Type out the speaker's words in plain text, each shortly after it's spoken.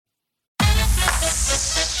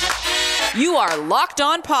You are Locked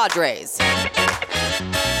On Padres,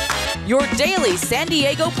 your daily San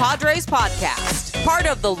Diego Padres podcast. Part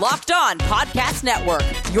of the Locked On Podcast Network,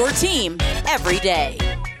 your team every day.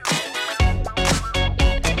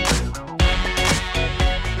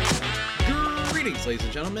 Greetings, ladies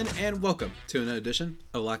and gentlemen, and welcome to another edition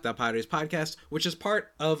of Locked On Padres podcast, which is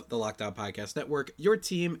part of the Locked On Podcast Network, your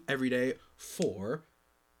team every day for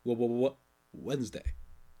Wednesday,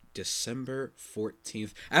 December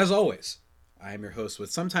 14th. As always, I am your host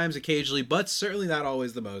with sometimes, occasionally, but certainly not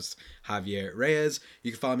always the most, Javier Reyes.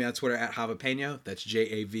 You can follow me on Twitter at Javapeno, that's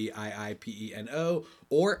JAVIIPENO,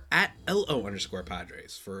 or at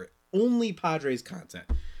LO_Padres for only Padres content.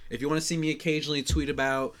 If you want to see me occasionally tweet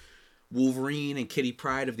about Wolverine and Kitty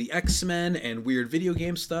Pryde of the X-Men and weird video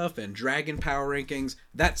game stuff and Dragon Power rankings,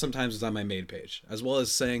 that sometimes is on my main page, as well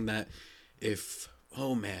as saying that if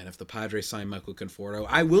the Padres sign Michael Conforto,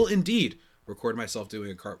 I will indeed record myself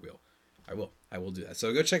doing a cartwheel. I will do that.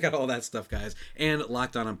 So go check out all that stuff, guys, and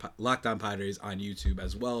Locked On Padres on YouTube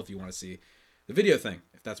as well if you want to see the video thing,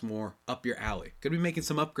 if that's more up your alley. Gonna be making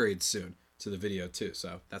some upgrades soon to the video too,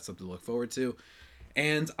 so that's something to look forward to.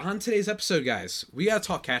 And on today's episode, guys, we gotta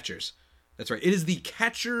talk catchers. That's right. It is the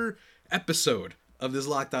catcher episode of this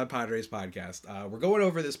Locked On Padres podcast. We're going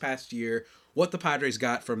over this past year, what the Padres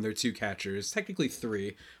got from their two catchers, technically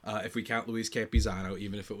three, if we count Luis Campusano,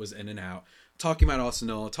 even if it was in and out. Talking about Austin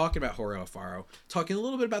Nola, talking about Jorge Alfaro, talking a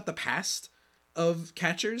little bit about the past of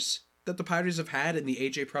catchers that the Padres have had in the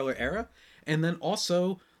AJ Preller era, and then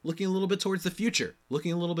also looking a little bit towards the future,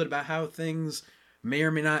 looking a little bit about how things may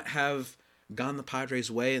or may not have gone the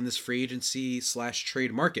Padres' way in this free agency /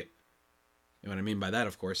 trade market. And what I mean by that,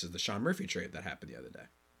 of course, is the Sean Murphy trade that happened the other day.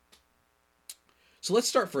 So let's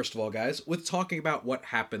start, first of all, guys, with talking about what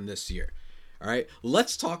happened this year. All right,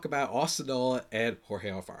 let's talk about Austin Nola and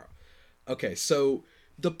Jorge Alfaro. Okay, so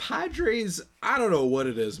the Padres, I don't know what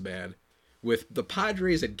it is, man, with the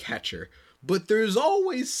Padres and catcher, but there's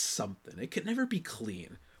always something. It can never be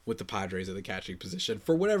clean with the Padres at the catching position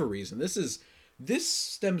for whatever reason. This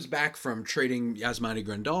stems back from trading Yasmani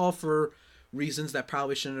Grandal for reasons that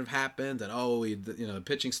probably shouldn't have happened, and the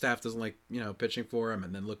pitching staff doesn't like pitching for him,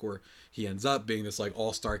 and then look where he ends up being this like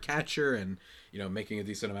all-star catcher and making a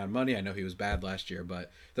decent amount of money. I know he was bad last year,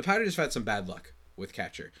 but the Padres have had some bad luck with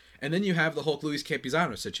catcher. And then you have the Hulk Luis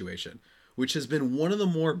Campusano situation, which has been one of the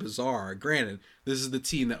more bizarre. Granted, this is the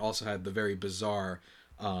team that also had the very bizarre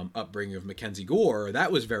upbringing of Mackenzie Gore.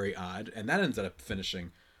 That was very odd, and that ended up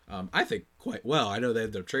finishing, I think, quite well. I know they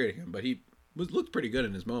ended up trading him, but he looked pretty good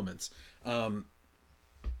in his moments. And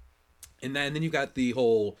then you got the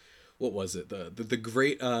whole, what was it, the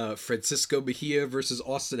great Francisco Mejia versus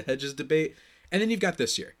Austin Hedges debate. And then you've got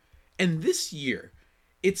this year. And this year,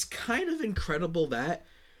 it's kind of incredible that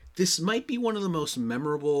this might be one of the most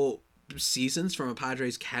memorable seasons from a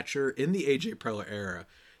Padres catcher in the AJ Preller era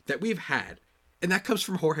that we've had. And that comes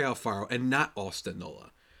from Jorge Alfaro and not Austin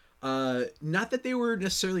Nola. Not that they were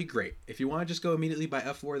necessarily great. If you want to just go immediately by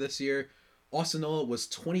F4 this year, Austin Nola was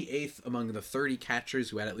 28th among the 30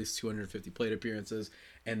 catchers who had at least 250 plate appearances,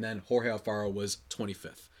 and then Jorge Alfaro was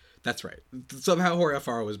 25th. That's right. Somehow Jorge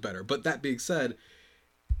Alfaro was better. But that being said,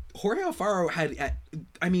 Jorge Alfaro had,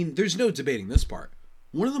 there's no debating this part,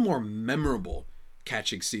 one of the more memorable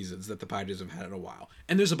catching seasons that the Padres have had in a while.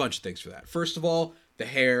 And there's a bunch of things for that. First of all, the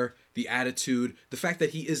hair, the attitude, the fact that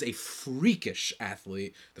he is a freakish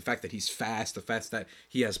athlete, the fact that he's fast, the fact that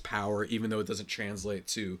he has power, even though it doesn't translate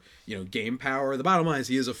to, game power. The bottom line is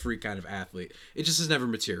he is a freak kind of athlete. It just has never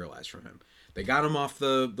materialized from him. They got him off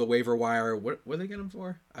the waiver wire. What did they get him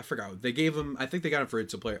for? I forgot. They gave him, I think they got him for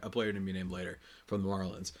a player to be named later from the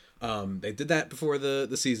Marlins. They did that before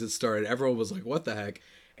the season started. Everyone was like, what the heck?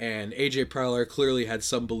 And AJ Preller clearly had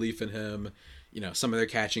some belief in him. Some of their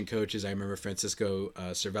catching coaches, I remember Francisco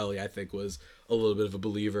Cervelli, I think, was a little bit of a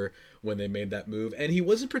believer when they made that move. And he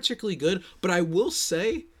wasn't particularly good, but I will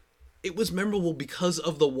say it was memorable because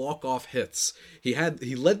of the walk-off hits. He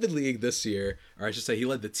led the league this year, or I should say he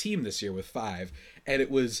led the team this year with 5, and it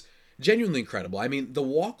was genuinely incredible. I mean, the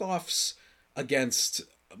walk-offs against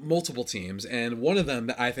multiple teams, and one of them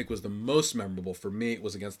that I think was the most memorable for me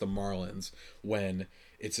was against the Marlins, when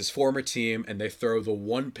it's his former team and they throw the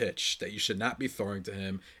one pitch that you should not be throwing to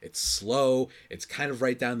him. It's slow, it's kind of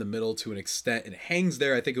right down the middle to an extent, and it hangs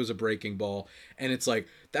there. I think it was a breaking ball, and it's like,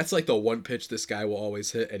 that's like the one pitch this guy will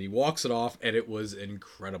always hit, and he walks it off, and it was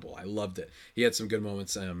incredible. I loved it. He had some good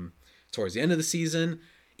moments towards the end of the season,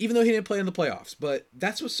 even though he didn't play in the playoffs. But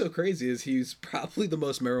that's what's so crazy, is he's probably the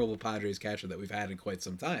most memorable Padres catcher that we've had in quite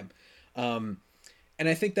some time. And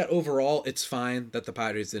I think that overall, it's fine that the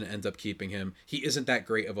Padres didn't end up keeping him. He isn't that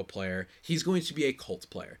great of a player. He's going to be a cult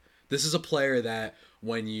player. This is a player that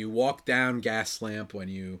when you walk down Gaslamp, when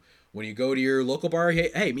you go to your local bar,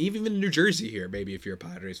 hey, even in New Jersey here, maybe if you're a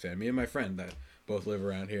Padres fan, me and my friend that both live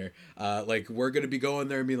around here, like we're gonna be going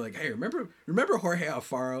there and be like, hey, remember Jorge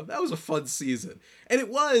Alfaro? That was a fun season, and it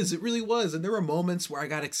really was. And there were moments where I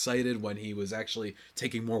got excited when he was actually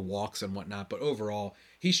taking more walks and whatnot. But overall,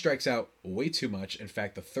 he strikes out way too much. In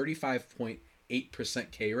fact, the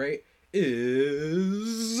 35.8% K rate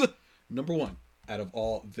is number one out of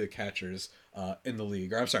all the catchers in the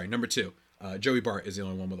league. Or I'm sorry, number two. Joey Bart is the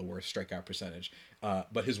only one with a worse strikeout percentage,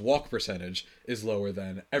 but his walk percentage is lower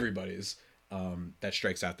than everybody's that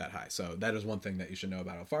strikes out that high. So that is one thing that you should know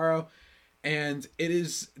about Alfaro. And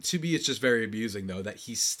it's just very amusing, though, that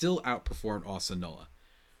he still outperformed Austin Nola.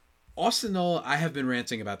 Austin Nola, I have been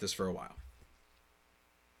ranting about this for a while.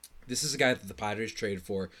 This is a guy that the Padres traded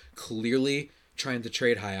for, clearly trying to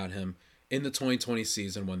trade high on him in the 2020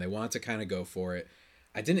 season when they wanted to kind of go for it.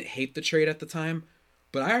 I didn't hate the trade at the time,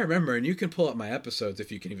 but I remember, and you can pull up my episodes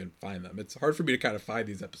if you can even find them. It's hard for me to kind of find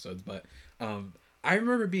these episodes, but I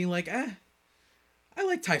remember being like, I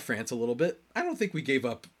like Ty France a little bit. I don't think we gave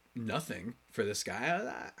up nothing for this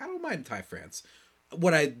guy. I don't mind Ty France.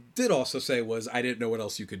 What I did also say was I didn't know what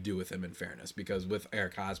else you could do with him, in fairness, because with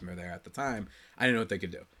Eric Hosmer there at the time, I didn't know what they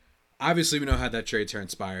could do. Obviously, we know how that trade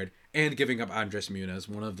transpired, and giving up Andres Munoz,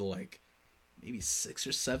 one of the maybe 6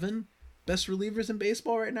 or 7 best relievers in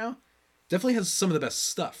baseball right now. Definitely has some of the best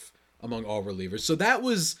stuff among all relievers. So that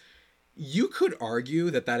was, you could argue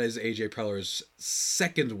that is AJ Preller's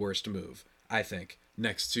second worst move, I think,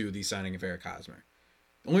 next to the signing of Eric Hosmer.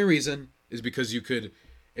 The only reason is because you could,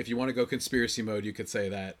 if you want to go conspiracy mode, you could say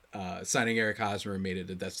that signing Eric Hosmer made it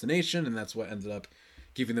a destination, and that's what ended up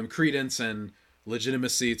giving them credence and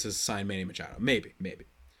legitimacy to sign Manny Machado. Maybe.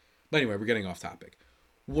 But anyway, we're getting off topic.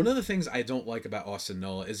 One of the things I don't like about Austin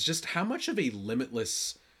Nola is just how much of a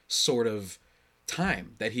limitless sort of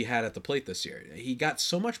time that he had at the plate this year. He got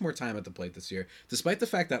so much more time at the plate this year, despite the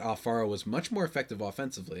fact that Alfaro was much more effective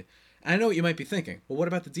offensively. And I know what you might be thinking. Well, what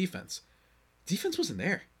about the defense? Defense wasn't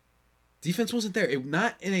there.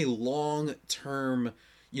 Not in a long-term,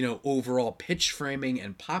 overall pitch framing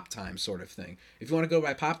and pop time sort of thing. If you want to go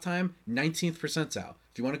by pop time, 19th percentile.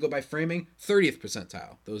 If you want to go by framing, 30th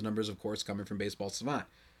percentile. Those numbers, of course, coming from Baseball Savant.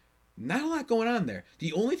 Not a lot going on there.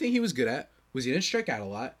 The only thing he was good at was he didn't strike out a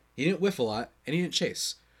lot, he didn't whiff a lot, and he didn't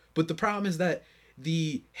chase. But the problem is that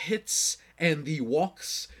the hits and the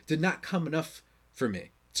walks did not come enough for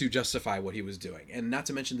me to justify what he was doing. And not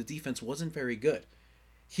to mention the defense wasn't very good.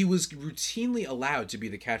 He was routinely allowed to be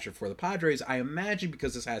the catcher for the Padres, I imagine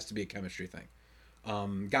because this has to be a chemistry thing.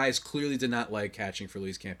 Guys clearly did not like catching for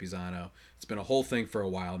Luis Campusano. It's been a whole thing for a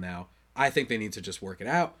while now. I think they need to just work it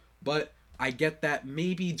out, but I get that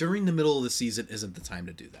maybe during the middle of the season isn't the time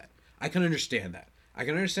to do that. I can understand that. I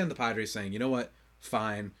can understand the Padres saying, you know what,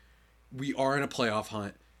 fine, we are in a playoff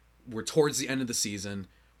hunt. We're towards the end of the season.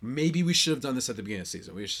 Maybe we should have done this at the beginning of the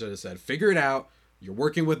season. We should have said, figure it out. You're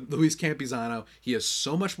working with Luis Campusano. He has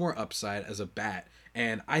so much more upside as a bat.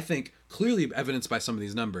 And I think, clearly evidenced by some of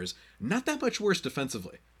these numbers, not that much worse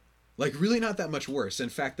defensively. Really not that much worse. In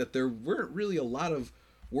fact, that there weren't really a lot of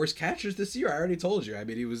worse catchers this year. I already told you. I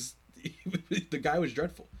mean, the guy was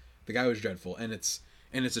dreadful. And it's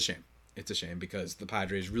a shame. It's a shame because the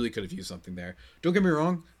Padres really could have used something there. Don't get me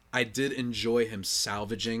wrong. I did enjoy him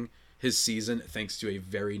salvaging his season thanks to a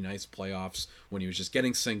very nice playoffs when he was just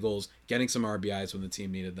getting singles, getting some RBIs when the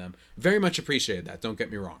team needed them. Very much appreciated that, don't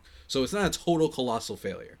get me wrong. So it's not a total colossal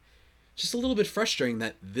failure. Just a little bit frustrating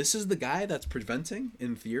that this is the guy that's preventing,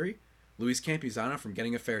 in theory, Luis Campusano from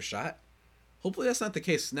getting a fair shot. Hopefully that's not the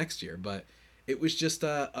case next year, but it was just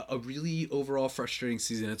a really overall frustrating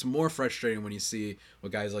season. It's more frustrating when you see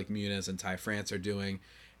what guys like Munoz and Ty France are doing,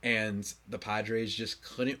 and the Padres just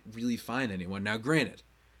couldn't really find anyone. Now, granted,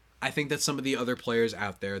 I think that some of the other players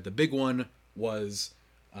out there, the big one was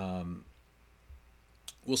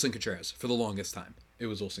Wilson Contreras for the longest time. It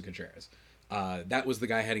was Wilson Contreras. That was the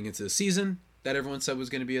guy heading into the season that everyone said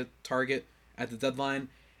was going to be a target at the deadline.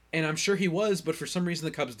 And I'm sure he was, but for some reason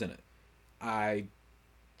the Cubs didn't. I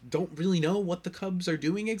don't really know what the Cubs are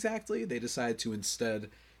doing exactly. They decided to instead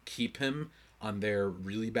keep him on their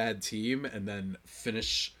really bad team and then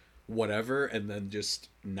finish whatever and then just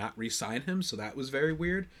not re-sign him. So that was very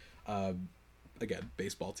weird. Again,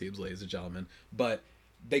 baseball teams, ladies and gentlemen. But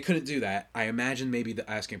they couldn't do that. I imagine maybe the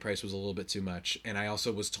asking price was a little bit too much. And I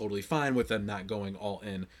also was totally fine with them not going all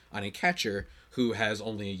in on a catcher who has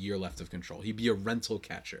only a year left of control. He'd be a rental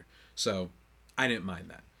catcher. So I didn't mind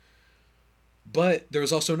that. But there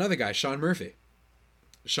was also another guy, Sean Murphy.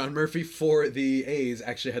 Sean Murphy for the A's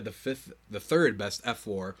actually had the third best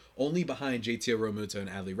F4, only behind JT Realmuto and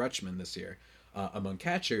Adley Rutschman this year. Among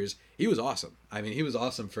catchers, he was awesome. I mean, he was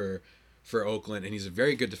awesome for Oakland, and he's a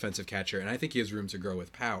very good defensive catcher, and I think he has room to grow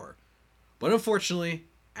with power. But unfortunately,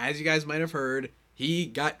 as you guys might have heard, he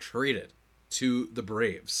got traded to the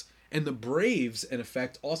Braves. And the Braves, in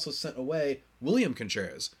effect, also sent away William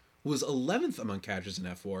Contreras, who was 11th among catchers in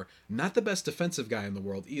F4. Not the best defensive guy in the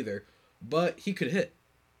world either, but he could hit.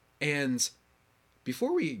 And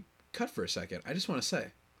before we cut for a second, I just want to say,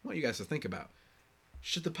 I want you guys to think about,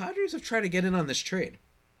 should the Padres have tried to get in on this trade?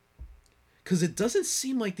 Because it doesn't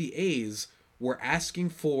seem like the A's were asking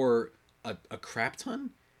for a crap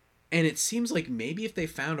ton. And it seems like maybe if they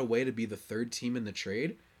found a way to be the third team in the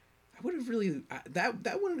trade, I would have really...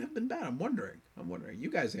 That wouldn't have been bad. I'm wondering. You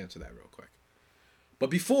guys answer that real quick. But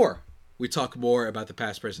before we talk more about the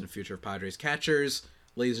past, present, and future of Padres catchers,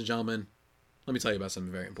 ladies and gentlemen, let me tell you about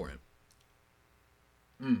something very important.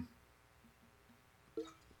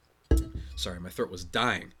 Sorry, my throat was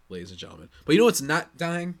dying, ladies and gentlemen. But you know what's not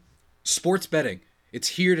dying? Sports betting. It's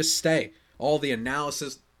here to stay. All the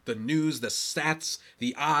analysis, the news, the stats,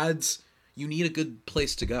 the odds. You need a good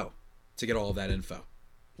place to go to get all of that info.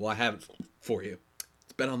 Well, I have it for you.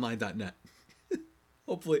 It's betonline.net.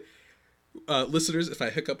 Hopefully, listeners, if I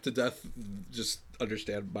hiccup to death, just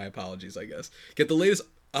understand my apologies, I guess. Get the latest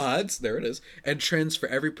odds, there it is, and trends for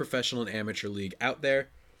every professional and amateur league out there.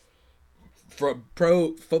 From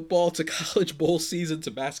pro football to college bowl season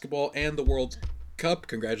to basketball and the World Cup.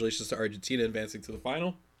 Congratulations to Argentina advancing to the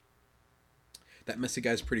final. That Messi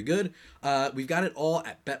guy's pretty good. We've got it all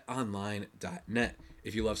at betonline.net.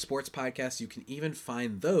 If you love sports podcasts, you can even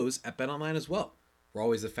find those at BetOnline as well. We're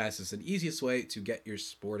always the fastest and easiest way to get your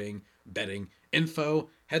sporting betting info.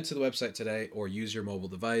 Head to the website today or use your mobile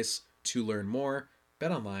device to learn more.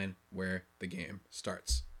 BetOnline, where the game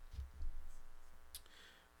starts.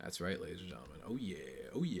 That's right, ladies and gentlemen. Oh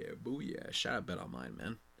yeah, booyah. Shout out BetOnline,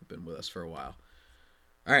 man. They've been with us for a while.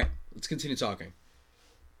 All right, let's continue talking.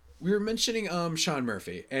 We were mentioning Sean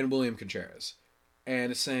Murphy and William Contreras,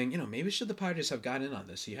 and saying, maybe should the Padres have gotten in on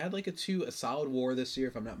this? He had like a solid WAR this year,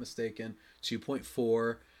 if I'm not mistaken,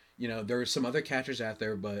 2.4. There are some other catchers out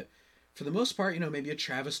there, but for the most part, maybe a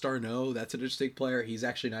Travis d'Arnaud, that's an interesting player. He's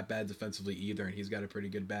actually not bad defensively either, and he's got a pretty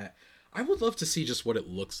good bat. I would love to see just what it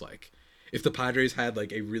looks like if the Padres had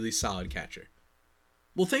like a really solid catcher.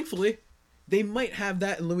 Well, thankfully, they might have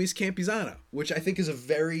that in Luis Campusano, which I think is a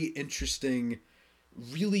very interesting,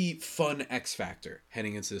 really fun X factor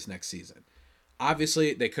heading into this next season.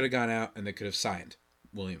 Obviously, they could have gone out and they could have signed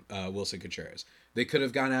Wilson Contreras. They could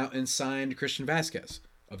have gone out and signed Christian Vasquez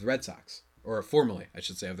of the Red Sox, or formerly, I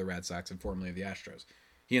should say, of the Red Sox and formerly of the Astros.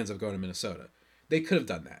 He ends up going to Minnesota. They could have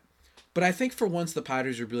done that. But I think for once the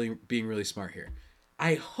Padres are being really smart here.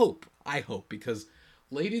 I hope, because,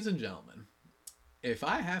 ladies and gentlemen, if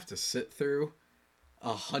I have to sit through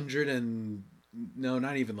 80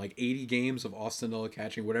 games of Austin Nola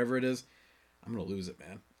catching, whatever it is, I'm going to lose it,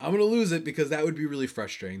 man. I'm going to lose it because that would be really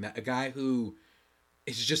frustrating. That a guy who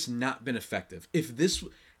has just not been effective. If this,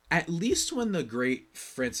 at least when the great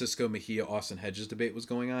Francisco Mejia, Austin Hedges debate was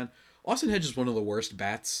going on, Austin Hedges is one of the worst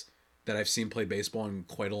bats that I've seen play baseball in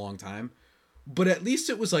quite a long time. But at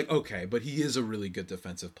least it was like, okay, but he is a really good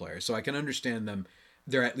defensive player. So I can understand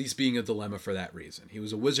there at least being a dilemma for that reason. He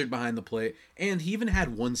was a wizard behind the plate, and he even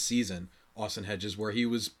had one season, Austin Hedges, where he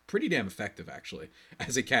was pretty damn effective, actually,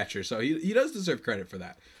 as a catcher. So he does deserve credit for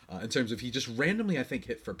that. In terms of he just randomly, I think,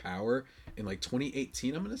 hit for power in like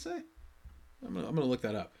 2018, I'm going to say. I'm going to look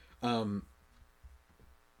that up.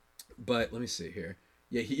 But let me see here.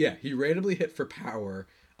 He randomly hit for power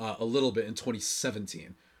a little bit in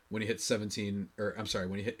 2017 when he hit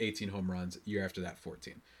 18 home runs. Year after that,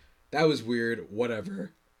 14. That was weird.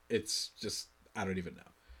 Whatever. It's just, I don't even know.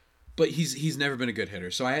 But he's never been a good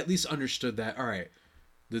hitter. So I at least understood that, all right,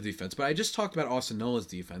 the defense. But I just talked about Austin Nola's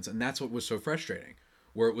defense, and that's what was so frustrating.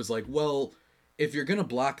 Where it was like, well, if you're going to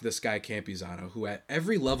block this guy Campusano, who at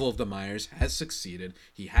every level of the minors has succeeded,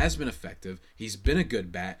 he has been effective, he's been a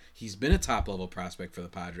good bat, he's been a top-level prospect for the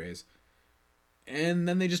Padres, and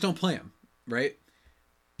then they just don't play him, right?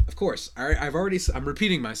 Of course, I'm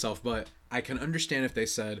repeating myself, but I can understand if they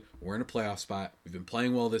said, we're in a playoff spot, we've been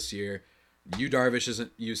playing well this year, Yu Darvish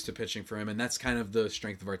isn't used to pitching for him, and that's kind of the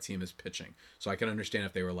strength of our team is pitching. So I can understand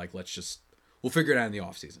if they were like, we'll figure it out in the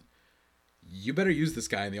offseason. You better use this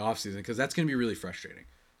guy in the offseason because that's going to be really frustrating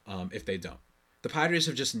if they don't. The Padres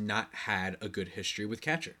have just not had a good history with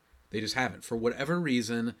catcher. They just haven't. For whatever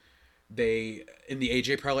reason, in the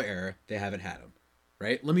A.J. Preller era, they haven't had him,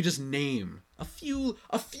 right? Let me just name a few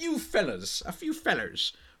fellers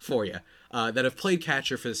for you that have played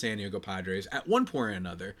catcher for the San Diego Padres at one point or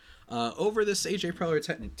another over this AJ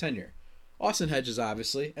Preller tenure. Austin Hedges,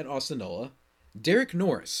 obviously, and Austin Nola. Derek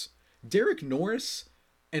Norris. Derek Norris,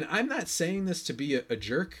 and I'm not saying this to be a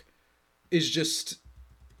jerk, is just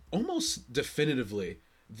almost definitively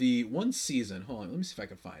the one season. Hold on, let me see if I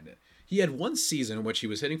can find it. He had one season in which he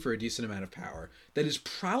was hitting for a decent amount of power. That is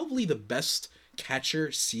probably the best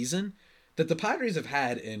catcher season that the Padres have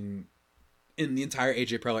had in the entire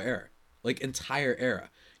AJ Preller era. Like, entire era.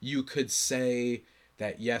 You could say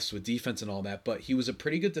that, yes, with defense and all that, but he was a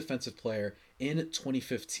pretty good defensive player in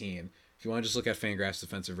 2015. If you want to just look at Fangraphs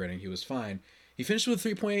defensive rating, he was fine. He finished with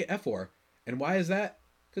 3.8 F4. And why is that?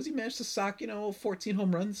 Because he managed to sock, 14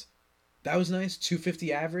 home runs. That was nice.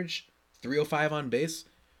 250 average, 305 on base.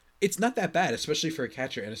 It's not that bad, especially for a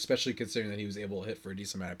catcher, and especially considering that he was able to hit for a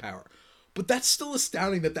decent amount of power. But that's still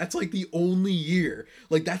astounding that that's like the only year.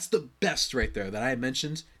 Like, that's the best right there that I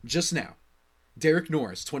mentioned just now. Derek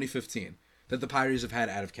Norris, 2015, that the Padres have had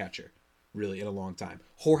out of catcher, really, in a long time.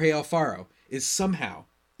 Jorge Alfaro is somehow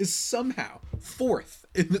fourth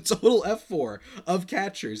in the total F4 of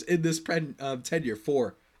catchers in this tenure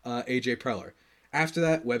for AJ Preller. After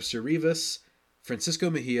that, Webster Rivas, Francisco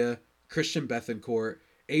Mejia, Christian Bethancourt,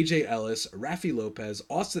 AJ Ellis, Rafi Lopez,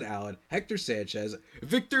 Austin Allen, Hector Sanchez,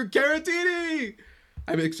 Victor Caratini.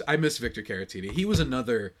 I miss Victor Caratini. He was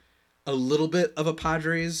a little bit of a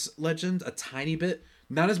Padres legend, a tiny bit.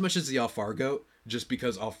 Not as much as the Alfaro goat, just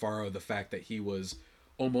because Alfaro, the fact that he was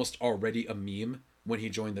almost already a meme when he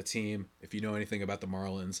joined the team. If you know anything about the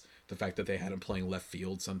Marlins, the fact that they had him playing left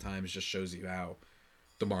field sometimes just shows you how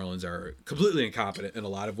the Marlins are completely incompetent in a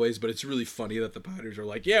lot of ways, but it's really funny that the Padres are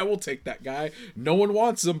like, yeah, we'll take that guy. No one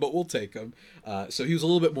wants him, but we'll take him. So he was a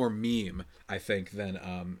little bit more meme, I think,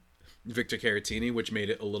 than Victor Caratini, which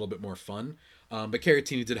made it a little bit more fun. But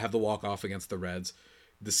Caratini did have the walk-off against the Reds.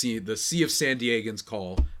 The Sea of San Diegans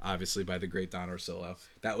call, obviously, by the great Don Orsillo.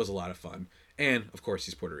 That was a lot of fun. And, of course,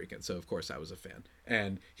 he's Puerto Rican, so, of course, I was a fan.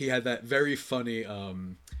 And he had that very funny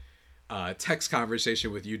text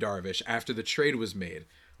conversation with Yu Darvish after the trade was made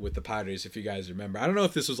with the Padres, if you guys remember. I don't know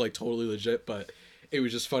if this was, like, totally legit, but it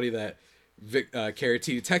was just funny that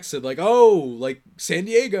Caratini texted, like, oh, like, San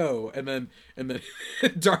Diego. And then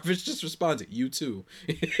Darvish just responds, you too.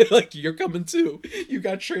 Like, you're coming too. You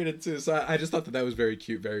got traded too. So I just thought that was very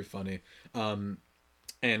cute, very funny.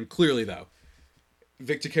 And clearly, though,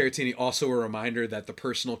 Victor Caratini also a reminder that the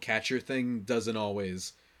personal catcher thing doesn't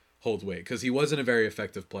always hold weight, because he wasn't a very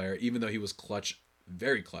effective player, even though he was clutch,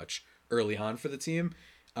 very clutch, early on for the team.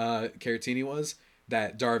 Caratini was.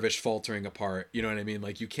 That Darvish faltering apart, you know what I mean?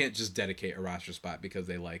 Like, you can't just dedicate a roster spot because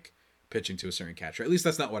they like pitching to a certain catcher. At least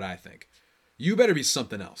that's not what I think. You better be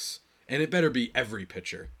something else. And it better be every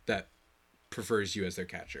pitcher that prefers you as their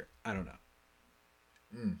catcher. I don't know.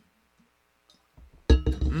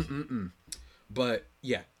 But,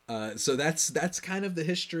 yeah. So that's kind of the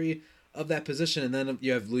history of that position. And then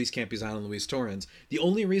you have Luis Campusano and Luis Torrens. The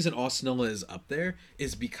only reason Austin Nola is up there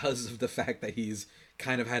is because of the fact that he's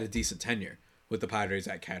kind of had a decent tenure with the Padres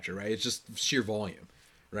at catcher, right? It's just sheer volume,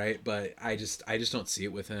 right? But I just don't see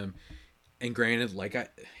it with him. And granted,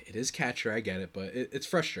 it is catcher, I get it, but it's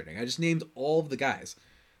frustrating. I just named all of the guys.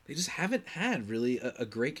 They just haven't had really a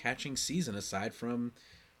great catching season aside from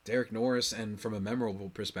Derek Norris and, from a memorable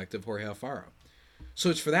perspective, Jorge Alfaro. So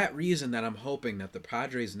it's for that reason that I'm hoping that the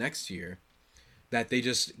Padres next year, that they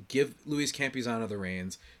just give Luis Campusano the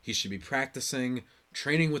reins. He should be practicing,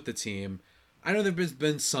 training with the team. I know there's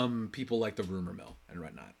been some people like the rumor mill and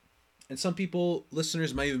whatnot. And some people,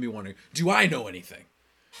 listeners, might even be wondering, do I know anything?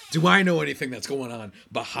 Do I know anything that's going on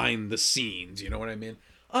behind the scenes? You know what I mean?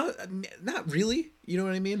 Not really. You know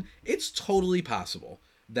what I mean? It's totally possible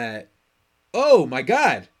that, oh my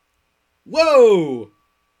God. Whoa.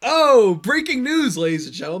 Oh, breaking news, ladies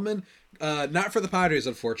and gentlemen. Not for the Padres,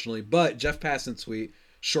 unfortunately, but Jeff Passan tweet,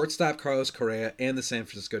 shortstop Carlos Correa and the San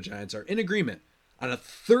Francisco Giants are in agreement on a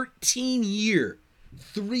 13-year,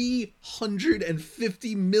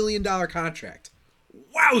 $350 million contract.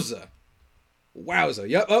 Wowza.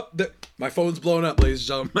 Yep, my phone's blowing up, ladies and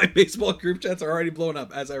gentlemen. My baseball group chats are already blowing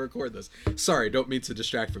up as I record this. Sorry, don't mean to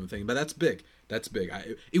distract from the thing, but that's big.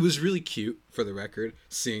 It was really cute, for the record,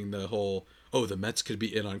 seeing the whole, oh, the Mets could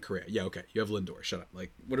be in on Correa. Yeah, okay, you have Lindor. Shut up.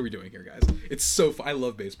 Like, what are we doing here, guys? It's so fun. I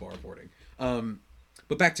love baseball reporting.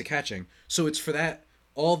 But back to catching. So it's for that.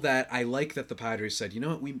 All that, I like that the Padres said, you know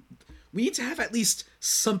what, we need to have at least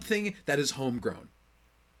something that is homegrown.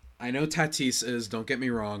 I know Tatis is, don't get me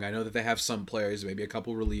wrong, I know that they have some players, maybe a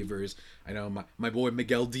couple relievers. I know my boy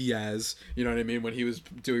Miguel Diaz, you know what I mean, when he was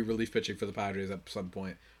doing relief pitching for the Padres at some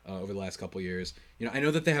point over the last couple years. You know, I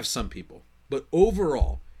know that they have some people. But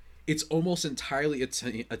overall, it's almost entirely a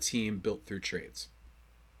team built through trades.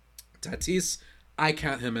 Tatis, I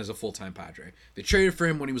count him as a full-time Padre. They traded for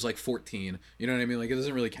him when he was like 14. You know what I mean? Like, it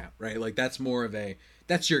doesn't really count, right? Like, that's more of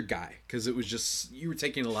that's your guy, because it was just, you were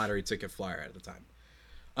taking a lottery ticket flyer at the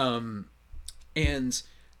time. And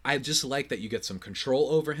I just like that you get some control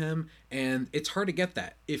over him, and it's hard to get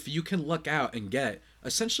that. If you can luck out and get,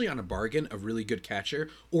 essentially on a bargain, a really good catcher,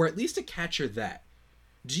 or at least a catcher that,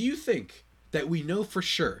 do you think that we know for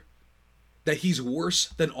sure that he's worse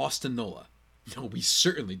than Austin Nola? No, we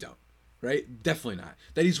certainly don't, right? Definitely not.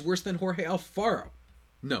 That he's worse than Jorge Alfaro?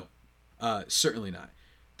 No, certainly not.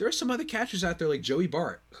 There are some other catchers out there like Joey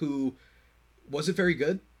Bart, who wasn't very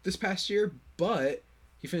good this past year, but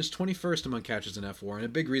he finished 21st among catchers in F4, and a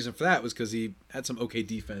big reason for that was because he had some okay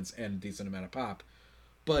defense and a decent amount of pop.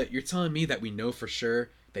 But you're telling me that we know for sure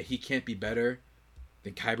that he can't be better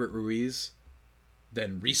than Keibert Ruiz,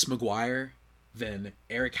 than Reese McGuire, than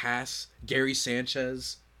Eric Haas, Gary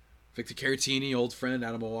Sanchez, Victor Caratini, old friend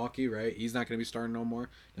out of Milwaukee, right? He's not going to be starting no more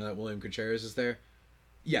now that William Contreras is there.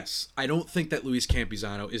 Yes, I don't think that Luis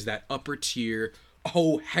Campusano is that upper tier,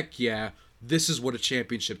 oh, heck yeah, this is what a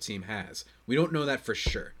championship team has. We don't know that for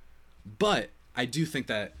sure. But I do think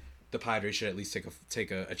that the Padres should at least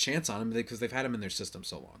take a chance on him because they've had him in their system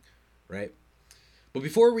so long, right? But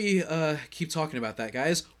before we keep talking about that,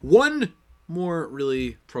 guys, one more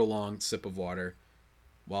really prolonged sip of water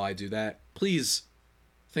while I do that. Please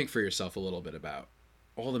think for yourself a little bit about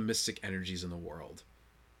all the mystic energies in the world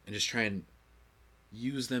and just try and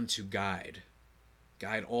use them to guide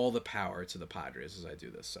all the power to the Padres as I do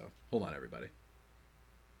this. So hold on, everybody.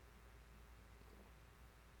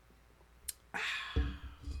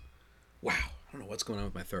 Wow, I don't know what's going on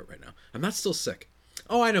with my throat right now. I'm not still sick.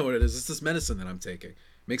 Oh, I know what it is. It's this medicine that I'm taking.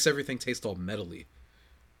 Makes everything taste all metally.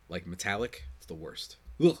 Like metallic. It's the worst.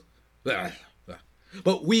 Ugh.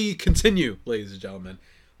 But we continue, ladies and gentlemen.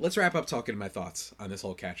 Let's wrap up talking my thoughts on this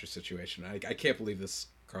whole catcher situation. I can't believe this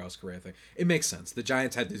Carlos Correa thing. It makes sense. The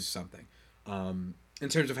Giants had to do something. In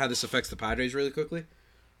terms of how this affects the Padres really quickly,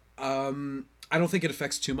 I don't think it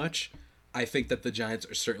affects too much. I think that the Giants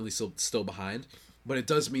are certainly still behind, but it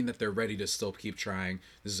does mean that they're ready to still keep trying.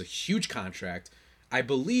 This is a huge contract. I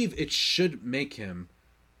believe it should make him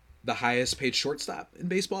the highest paid shortstop in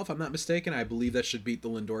baseball, if I'm not mistaken. I believe that should beat the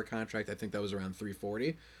Lindor contract. I think that was around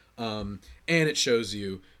 $340. And it shows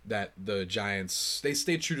you that the Giants, they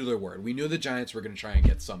stayed true to their word. We knew the Giants were going to try and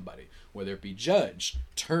get somebody, whether it be Judge,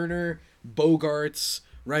 Turner, Bogarts,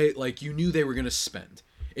 right? Like, you knew they were going to spend.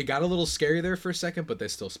 It got a little scary there for a second, but they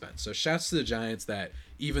still spent. So shouts to the Giants that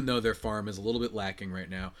even though their farm is a little bit lacking right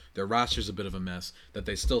now, their roster's a bit of a mess, that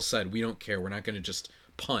they still said, we don't care. We're not going to just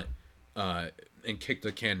punt and kick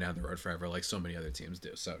the can down the road forever like so many other teams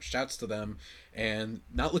do. So shouts to them, and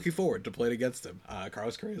not looking forward to playing against him.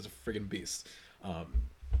 Carlos Correa is a friggin' beast. Gonna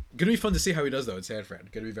be fun to see how he does though in San Fran.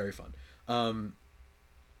 Gonna be very fun.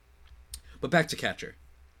 But back to catcher.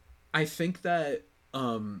 I think that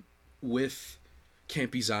with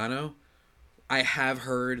Campusano, I have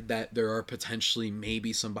heard that there are potentially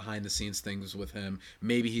maybe some behind the scenes things with him.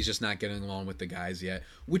 Maybe he's just not getting along with the guys yet,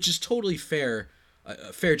 which is totally fair.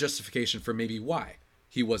 A fair justification for maybe why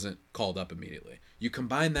he wasn't called up immediately. You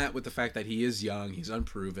combine that with the fact that he is young, he's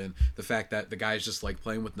unproven, the fact that the guy's just like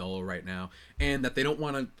playing with Nola right now, and that they don't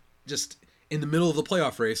want to just in the middle of the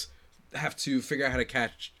playoff race have to figure out how to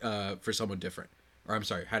catch for someone different. Or I'm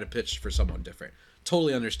sorry, how to pitch for someone different.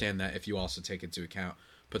 Totally understand that if you also take into account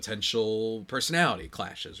potential personality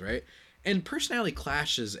clashes, right? And personality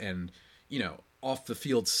clashes and, off the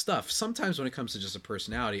field stuff, sometimes when it comes to just a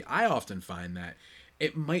personality, I often find that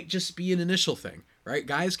it might just be an initial thing, right?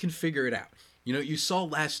 Guys can figure it out. You saw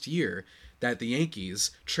last year that the Yankees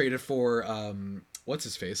traded for,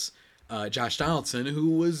 Josh Donaldson,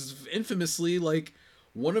 who was infamously like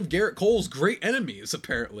one of Garrett Cole's great enemies,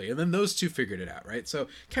 apparently. And then those two figured it out, right? So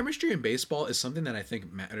chemistry in baseball is something that I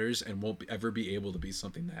think matters and won't ever be able to be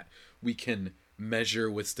something that we can measure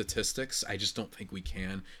with statistics. I just don't think we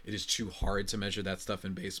can. It is too hard to measure that stuff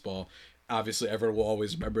in baseball. Obviously, everyone will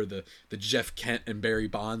always remember the Jeff Kent and Barry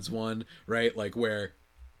Bonds one, right? Like where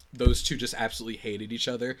those two just absolutely hated each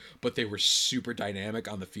other, but they were super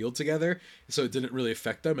dynamic on the field together, so it didn't really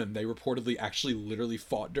affect them, and they reportedly actually literally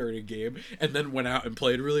fought during a game and then went out and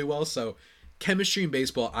played really well. So chemistry in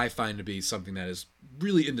baseball I find to be something that is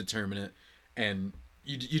really indeterminate, and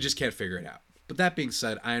you just can't figure it out. But that being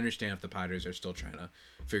said, I understand if the Padres are still trying to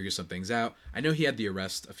figure some things out. I know he had the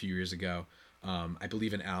arrest a few years ago, I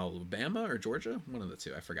believe in Alabama or Georgia, one of the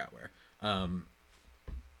two, I forgot where.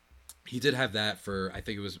 He did have that for, I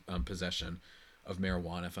think it was possession of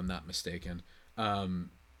marijuana, if I'm not mistaken.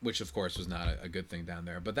 which of course was not a good thing down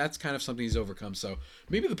there. But that's kind of something he's overcome. So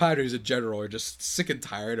maybe the Padres in general are just sick and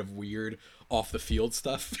tired of weird off the field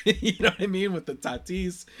stuff. You know what I mean? With the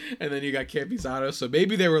Tatis, and then you got Campusano. So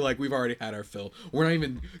maybe they were like, we've already had our fill. We're not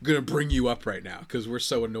even gonna bring you up right now because we're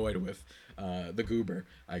so annoyed with the goober,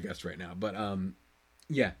 I guess, right now. But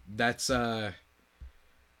yeah, that's kind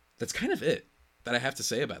of it that I have to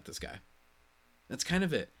say about this guy. That's kind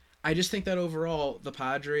of it. I just think that overall, the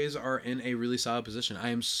Padres are in a really solid position. I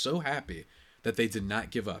am so happy that they did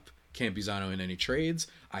not give up Campusano in any trades.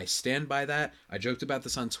 I stand by that. I joked about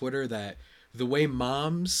this on Twitter that the way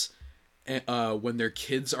moms, when their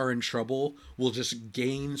kids are in trouble, will just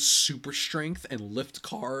gain super strength and lift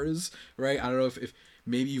cars, right? I don't know if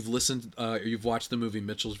maybe you've listened or you've watched the movie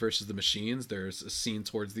Mitchells versus the Machines. There's a scene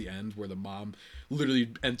towards the end where the mom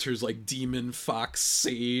literally enters like demon, fox,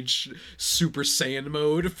 sage, super saiyan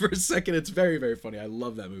mode for a second. It's very, very funny. I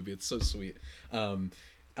love that movie. It's so sweet.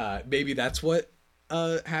 Maybe that's what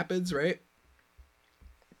happens, right?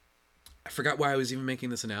 I forgot why I was even making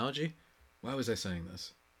this analogy. Why was I saying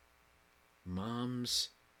this? Moms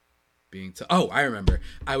being oh, I remember.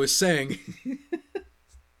 I was saying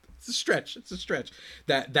it's a stretch.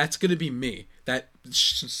 That's gonna be me. That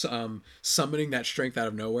summoning that strength out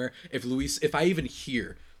of nowhere. If I even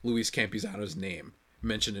hear Luis Campusano's name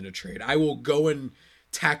mentioned in a trade, I will go and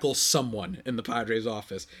tackle someone in the Padres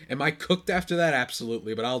office. Am I cooked after that?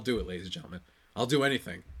 Absolutely, but I'll do it, ladies and gentlemen. I'll do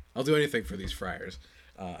anything. I'll do anything for these Friars.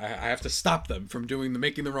 I have to stop them from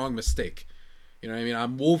making the wrong mistake. You know what I mean?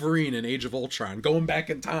 I'm Wolverine in Age of Ultron, going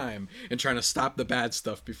back in time and trying to stop the bad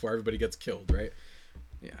stuff before everybody gets killed, right?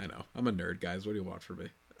 Yeah, I know. I'm a nerd, guys. What do you want from me?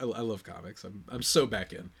 I love comics. I'm so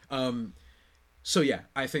back in. So yeah,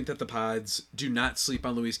 I think that the Pods do not sleep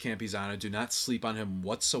on Luis Campusano. Do not sleep on him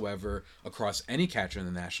whatsoever across any catcher in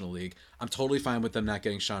the National League. I'm totally fine with them not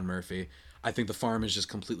getting Sean Murphy. I think the farm is just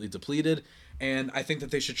completely depleted, and I think that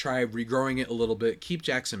they should try regrowing it a little bit, keep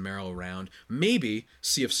Jackson Merrill around, maybe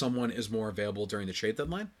see if someone is more available during the trade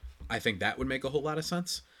deadline. I think that would make a whole lot of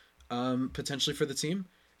sense, potentially for the team,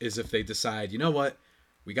 is if they decide, you know what,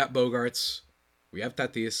 we got Bogarts, we have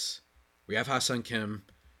Tatis, we have Ha-Seong Kim.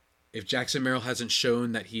 If Jackson Merrill hasn't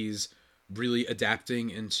shown that he's really adapting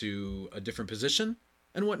into a different position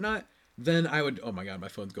and whatnot, then I would, oh my God, my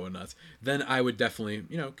phone's going nuts. Then I would definitely,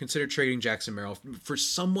 consider trading Jackson Merrill for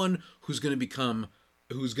someone who's going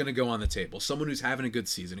to go on the table, someone who's having a good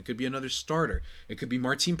season. It could be another starter. It could be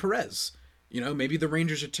Martin Perez. Maybe the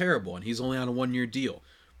Rangers are terrible and he's only on a 1-year deal.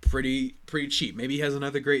 Pretty cheap. Maybe he has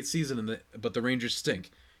another great season, but the Rangers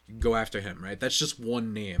stink. You can go after him, right? That's just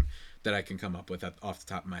one name that I can come up with off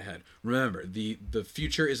the top of my head. Remember, the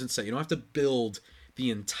future isn't set. You don't have to build the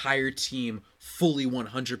entire team fully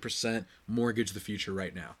 100% mortgage the future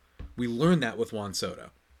right now. We learned that with Juan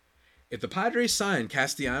Soto. If the Padres sign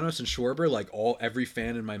Castellanos and Schwarber like every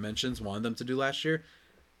fan in my mentions wanted them to do last year,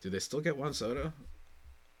 do they still get Juan Soto?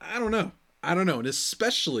 I don't know. And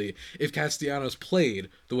especially if Castellanos played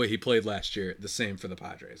the way he played last year, the same for the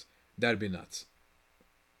Padres. That'd be nuts.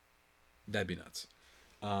 But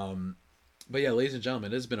yeah, ladies and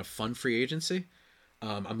gentlemen, it has been a fun free agency.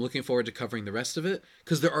 I'm looking forward to covering the rest of it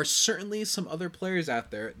because there are certainly some other players out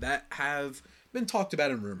there that have been talked about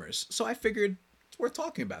in rumors. So I figured it's worth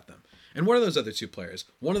talking about them. And what are those other two players?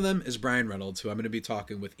 One of them is Bryan Reynolds, who I'm going to be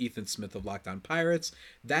talking with Ethan Smith of Locked On Pirates.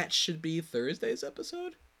 That should be Thursday's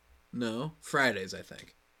episode? No, Friday's, I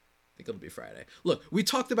think. I think it'll be Friday. Look, we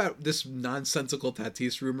talked about this nonsensical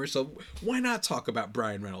Tatis rumor, so why not talk about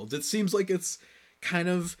Bryan Reynolds? It seems like it's kind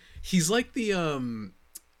of, he's like the,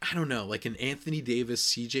 I don't know, like an Anthony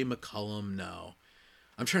Davis, CJ McCollum. No,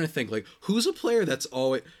 I'm trying to think, like, who's a player that's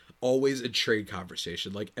always a trade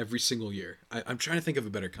conversation, like every single year. I'm trying to think of a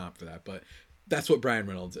better comp for that, but that's what Bryan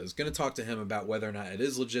Reynolds is. Going to talk to him about whether or not it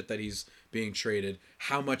is legit that he's being traded,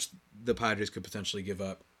 how much the Padres could potentially give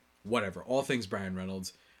up, whatever. All things Bryan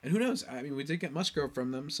Reynolds. And who knows? I mean, we did get Musgrove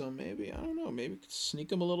from them, so maybe, I don't know, maybe we could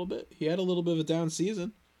sneak him a little bit. He had a little bit of a down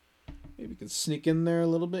season. Maybe we could sneak in there a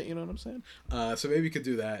little bit, you know what I'm saying? So maybe we could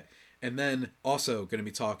do that. And then also going to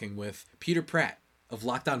be talking with Peter Pratt of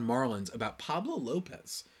Locked On Marlins about Pablo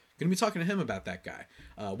Lopez. Going to be talking to him about that guy.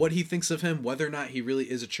 What he thinks of him, whether or not he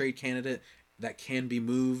really is a trade candidate that can be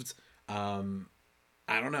moved. I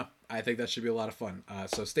don't know. I think that should be a lot of fun.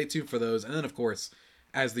 So stay tuned for those. And then, of course,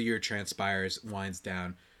 as the year transpires, winds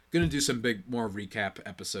down, going to do some more recap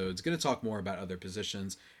episodes. Going to talk more about other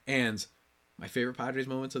positions and my favorite Padres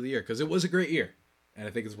moments of the year, because it was a great year. And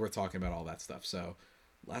I think it's worth talking about all that stuff. So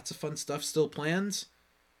lots of fun stuff still planned.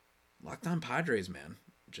 Locked On Padres, man.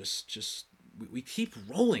 We keep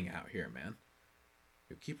rolling out here, man.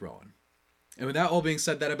 We keep rolling. And with that all being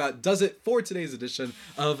said, that about does it for today's edition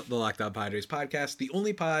of the Locked On Padres podcast, the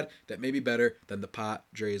only pod that may be better than the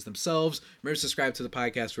Padres themselves. Remember to subscribe to the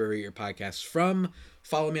podcast wherever you get your podcasts from.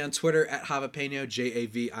 Follow me on Twitter at Javipeno,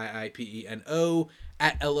 JAVIIPENO,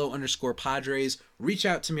 at LO_Padres. Reach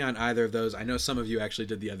out to me on either of those. I know some of you actually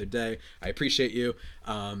did the other day. I appreciate you.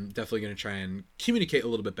 Definitely going to try and communicate a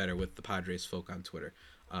little bit better with the Padres folk on Twitter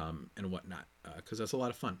and whatnot, because that's a lot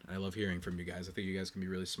of fun. I love hearing from you guys. I think you guys can be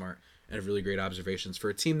really smart and have really great observations for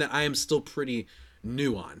a team that I am still pretty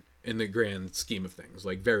new on in the grand scheme of things,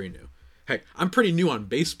 like very new. Heck, I'm pretty new on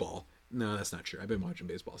baseball. No, that's not true. I've been watching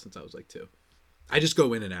baseball since I was like 2. I just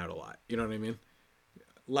go in and out a lot. You know what I mean?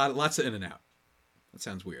 Lots of in and out. That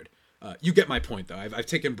sounds weird. You get my point, though. I've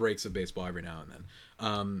taken breaks of baseball every now and then.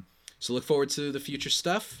 So look forward to the future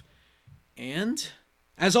stuff. And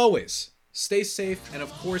as always, stay safe and,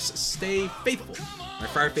 of course, stay faithful. My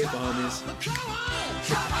Fire Faithful homies.